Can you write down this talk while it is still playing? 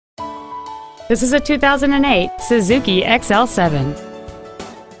This is a 2008 Suzuki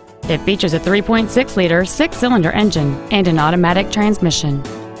XL-7. It features a 3.6-liter six-cylinder engine and an automatic transmission.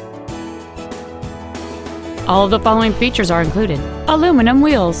 All of the following features are included: aluminum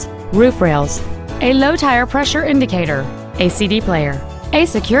wheels, roof rails, a low tire pressure indicator, a CD player, a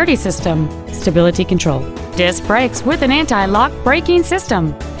security system, stability control, disc brakes with an anti-lock braking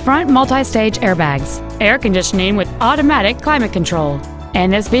system, front multi-stage airbags, air conditioning with automatic climate control,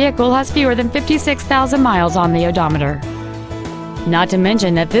 and this vehicle has fewer than 56,000 miles on the odometer. Not to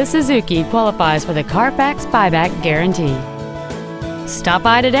mention that this Suzuki qualifies for the Carfax buyback guarantee. Stop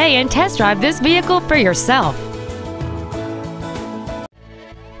by today and test drive this vehicle for yourself.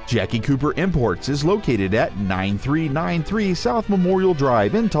 Jackie Cooper Imports is located at 9393 South Memorial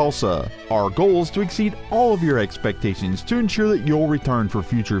Drive in Tulsa. Our goal is to exceed all of your expectations to ensure that you'll return for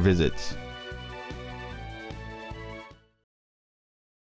future visits.